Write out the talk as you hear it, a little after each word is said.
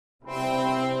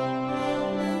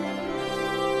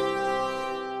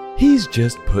He's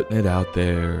just putting it out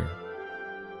there.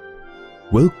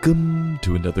 Welcome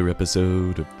to another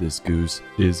episode of This Goose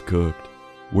is Cooked,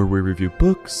 where we review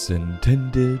books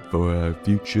intended for our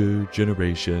future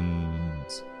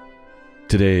generations.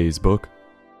 Today's book,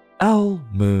 Owl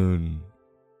Moon,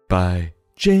 by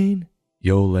Jane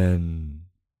Yolen,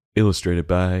 illustrated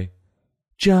by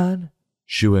John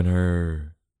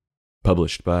Schuenher,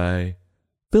 published by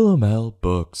Philomel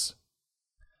Books.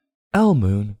 Owl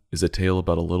Moon is a tale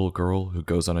about a little girl who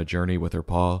goes on a journey with her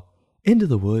paw into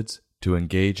the woods to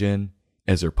engage in,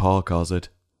 as her paw calls it,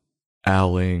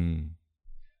 owling.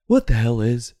 What the hell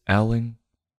is owling?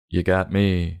 You got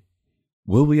me.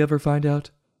 Will we ever find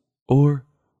out? Or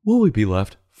will we be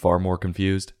left far more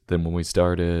confused than when we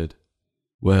started?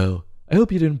 Well, I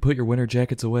hope you didn't put your winter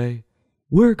jackets away.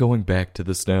 We're going back to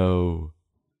the snow.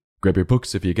 Grab your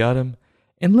books if you got 'em,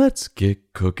 and let's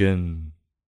get cooking.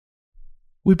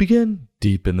 We begin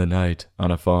deep in the night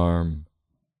on a farm.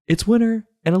 It's winter,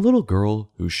 and a little girl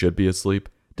who should be asleep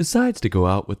decides to go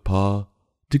out with Pa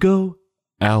to go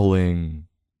owling.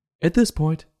 At this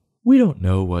point, we don't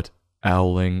know what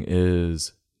owling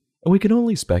is, and we can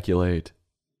only speculate.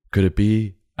 Could it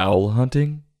be owl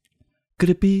hunting? Could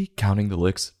it be counting the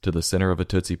licks to the center of a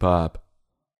Tootsie Pop?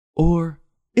 Or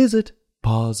is it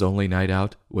Pa's only night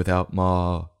out without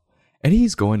Ma, and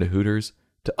he's going to Hooters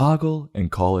to ogle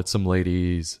and call it some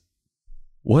ladies?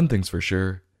 One thing's for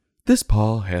sure, this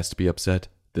Pa has to be upset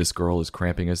this girl is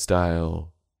cramping his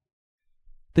style.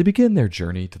 They begin their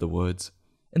journey to the woods,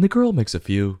 and the girl makes a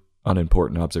few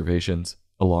unimportant observations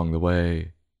along the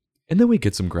way. And then we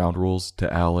get some ground rules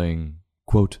to owling.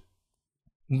 Quote,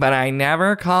 "But I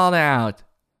never called out.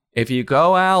 If you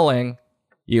go owling,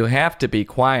 you have to be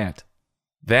quiet.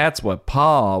 That's what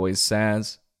Pa always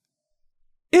says."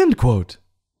 End quote.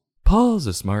 Pa's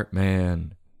a smart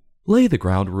man. Lay the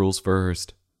ground rules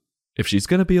first. If she's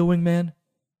gonna be a wingman,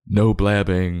 no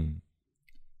blabbing.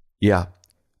 Yeah,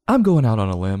 I'm going out on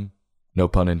a limb. No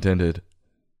pun intended.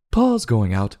 Pa's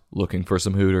going out looking for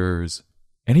some Hooters,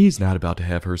 and he's not about to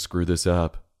have her screw this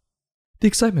up. The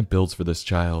excitement builds for this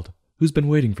child, who's been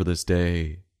waiting for this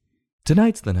day.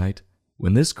 Tonight's the night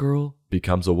when this girl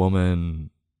becomes a woman.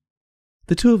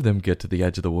 The two of them get to the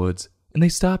edge of the woods, and they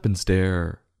stop and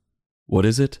stare. What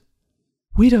is it?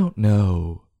 We don't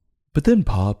know. But then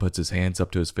Pa puts his hands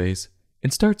up to his face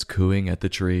and starts cooing at the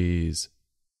trees.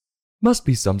 Must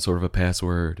be some sort of a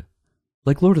password.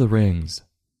 Like Lord of the Rings.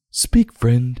 Speak,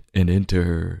 friend, and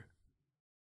enter.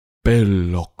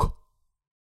 Belloc.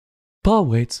 Pa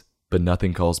waits, but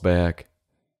nothing calls back.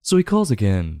 So he calls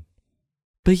again.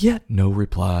 But yet no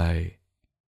reply.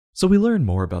 So we learn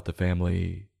more about the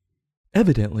family.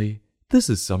 Evidently, this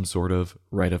is some sort of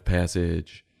rite of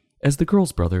passage, as the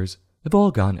girl's brothers have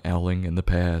all gone owling in the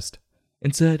past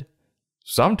and said,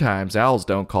 "Sometimes owls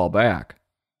don't call back."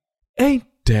 Ain't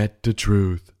that the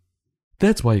truth?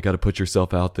 That's why you gotta put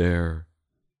yourself out there.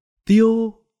 The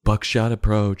old buckshot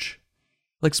approach.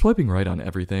 Like swiping right on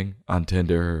everything on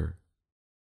Tinder.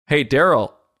 "Hey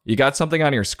Daryl, you got something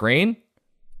on your screen?"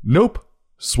 "Nope,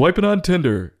 swiping on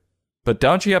Tinder." "But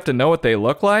don't you have to know what they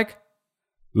look like?"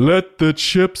 "Let the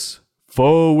chips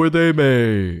fall where they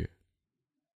may."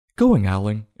 Going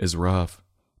owling is rough,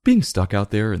 being stuck out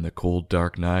there in the cold,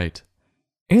 dark night.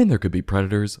 And there could be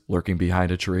predators lurking behind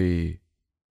a tree.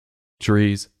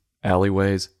 Trees,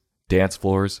 alleyways, dance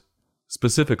floors,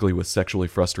 specifically with sexually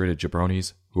frustrated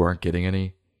jabronis who aren't getting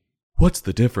any. What's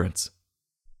the difference?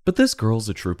 But this girl's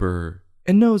a trooper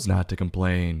and knows not to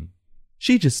complain.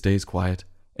 She just stays quiet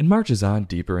and marches on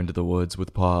deeper into the woods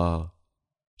with Pa.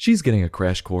 She's getting a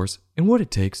crash course in what it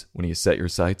takes when you set your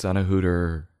sights on a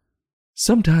Hooter.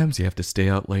 Sometimes you have to stay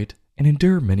out late and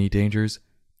endure many dangers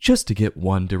just to get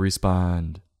one to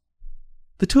respond.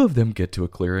 The two of them get to a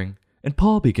clearing, and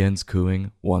Pa begins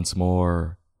cooing once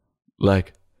more.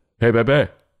 Like, "Hey, baby."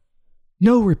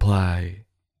 No reply.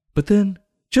 But then,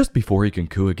 just before he can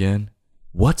coo again,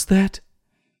 what's that?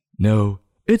 No,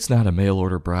 it's not a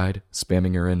mail-order bride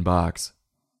spamming your inbox.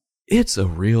 It's a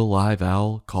real live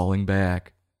owl calling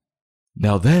back.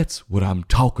 Now that's what I'm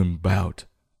talking about.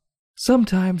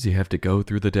 Sometimes you have to go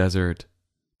through the desert,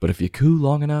 but if you coo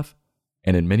long enough,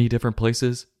 and in many different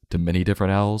places to many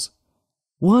different owls,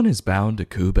 one is bound to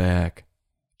coo back.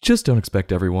 Just don't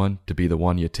expect everyone to be the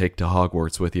one you take to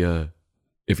Hogwarts with you,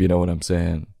 if you know what I'm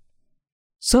saying.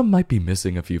 Some might be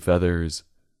missing a few feathers,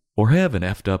 or have an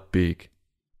effed up beak.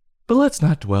 But let's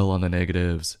not dwell on the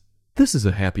negatives. This is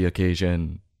a happy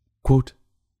occasion. Quote,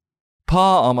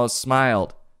 "Pa almost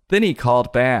smiled, then he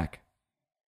called back.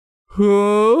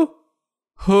 Who?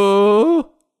 Who?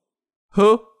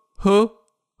 Who? Who?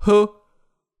 Who?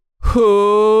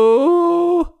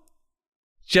 Who?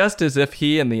 just as if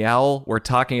he and the owl were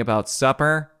talking about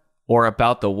supper, or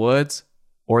about the woods,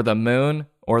 or the moon,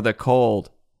 or the cold.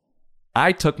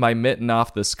 I took my mitten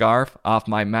off the scarf off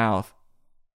my mouth,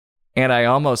 and I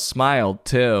almost smiled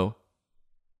too.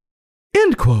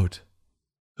 End quote.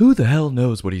 Who the hell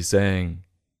knows what he's saying?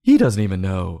 He doesn't even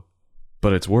know.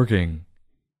 But it's working.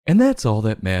 And that's all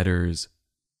that matters.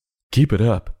 Keep it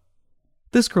up.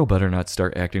 This girl better not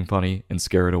start acting funny and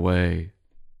scare it away.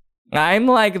 I'm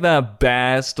like the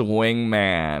best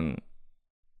wingman.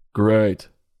 Great.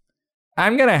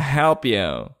 I'm gonna help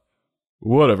you.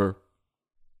 Whatever.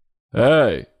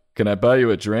 Hey, can I buy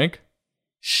you a drink?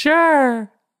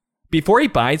 Sure. Before he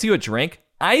buys you a drink,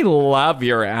 I love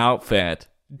your outfit.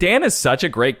 Dan is such a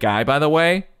great guy, by the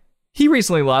way. He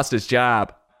recently lost his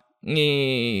job.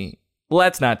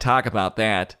 Let's not talk about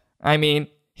that. I mean,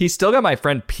 he still got my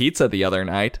friend pizza the other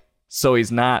night, so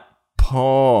he's not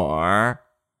poor.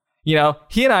 You know,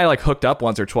 he and I hooked up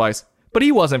once or twice, but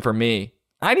he wasn't for me.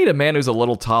 I need a man who's a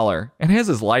little taller and has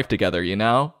his life together, you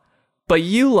know? But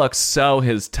you look so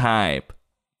his type.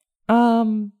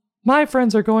 My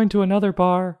friends are going to another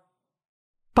bar.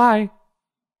 Bye.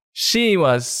 She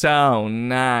was so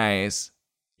nice.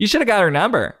 You should have got her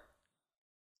number.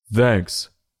 Thanks.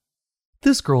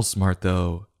 This girl's smart,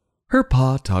 though. Her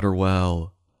pa taught her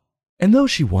well. And though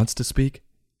she wants to speak,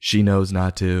 she knows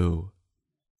not to.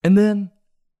 And then,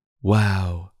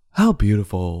 wow, how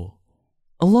beautiful.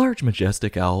 A large,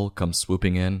 majestic owl comes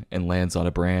swooping in and lands on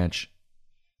a branch.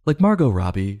 Like Margot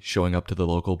Robbie showing up to the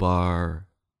local bar.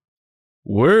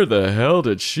 Where the hell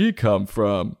did she come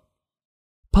from?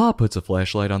 Pa puts a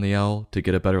flashlight on the owl to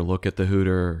get a better look at the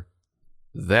hooter.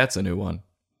 That's a new one.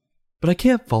 But I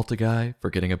can't fault a guy for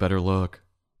getting a better look.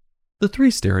 The three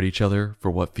stare at each other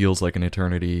for what feels like an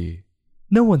eternity.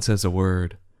 No one says a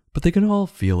word, but they can all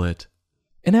feel it.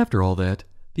 And after all that,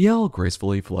 the owl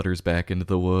gracefully flutters back into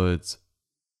the woods.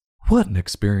 What an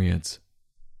experience.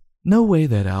 No way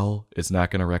that owl is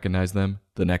not going to recognize them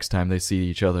the next time they see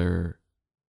each other.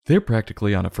 They're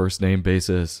practically on a first-name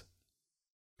basis.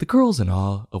 The girl's in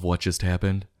awe of what just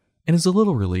happened and is a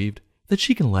little relieved that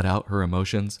she can let out her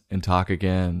emotions and talk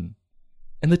again.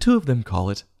 And the two of them call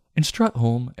it and strut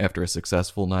home after a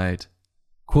successful night.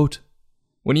 Quote,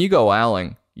 when you go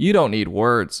owling, you don't need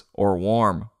words or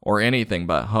warm or anything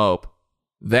but hope.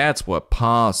 That's what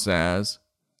Pa says.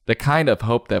 The kind of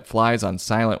hope that flies on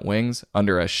silent wings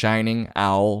under a shining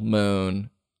owl moon.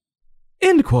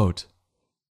 End quote.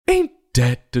 Ain't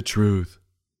that the truth?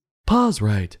 Pa's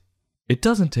right. It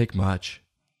doesn't take much.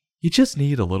 You just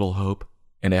need a little hope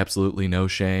and absolutely no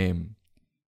shame.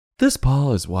 This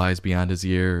Pa is wise beyond his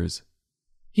years.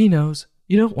 He knows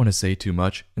you don't want to say too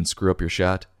much and screw up your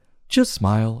shot. Just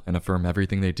smile and affirm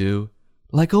everything they do,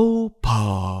 like old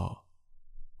Pa.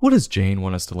 What does Jane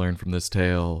want us to learn from this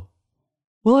tale?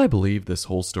 Well, I believe this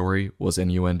whole story was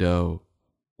innuendo,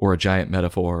 or a giant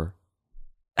metaphor.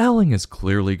 Owling is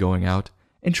clearly going out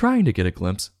and trying to get a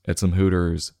glimpse at some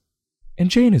hooters.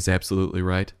 And Jane is absolutely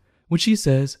right when she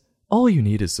says all you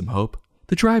need is some hope,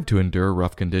 the drive to endure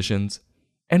rough conditions,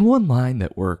 and one line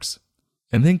that works.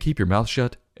 And then keep your mouth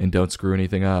shut and don't screw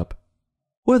anything up.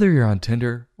 Whether you're on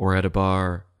Tinder or at a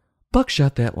bar,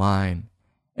 buckshot that line,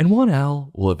 and one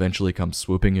owl will eventually come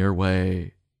swooping your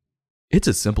way. It's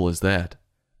as simple as that.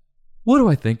 What do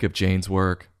I think of Jane's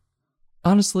work?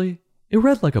 Honestly, it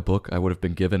read like a book I would have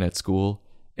been given at school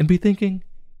and be thinking,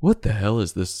 what the hell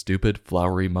is this stupid,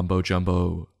 flowery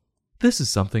mumbo-jumbo? This is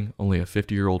something only a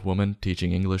 50-year-old woman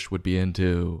teaching English would be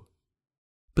into.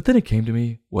 But then it came to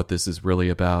me what this is really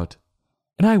about,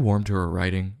 and I warmed to her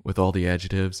writing with all the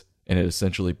adjectives and it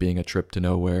essentially being a trip to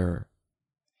nowhere.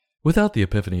 Without the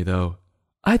epiphany, though,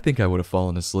 I think I would have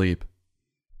fallen asleep.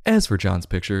 As for John's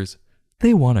pictures,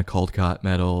 they won a Caldecott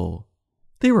medal.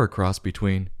 They were a cross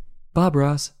between Bob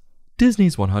Ross,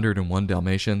 Disney's 101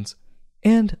 Dalmatians,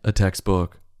 and a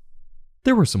textbook.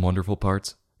 There were some wonderful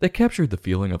parts that captured the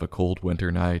feeling of a cold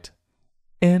winter night.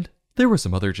 And there were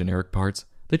some other generic parts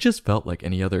that just felt like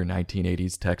any other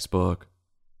 1980s textbook.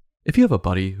 If you have a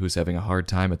buddy who's having a hard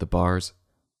time at the bars,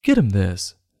 get him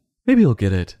this. Maybe he'll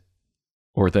get it.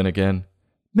 Or then again,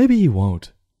 maybe he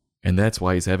won't. And that's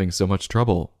why he's having so much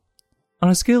trouble. On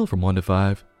a scale from 1 to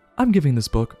 5, I'm giving this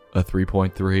book a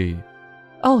 3.3.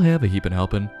 I'll have a heapin'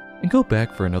 helpin' and go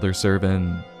back for another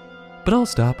servin'. But I'll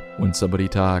stop when somebody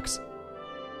talks.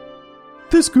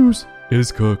 This goose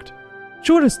is cooked.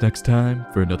 Join us next time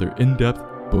for another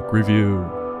in-depth book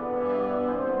review.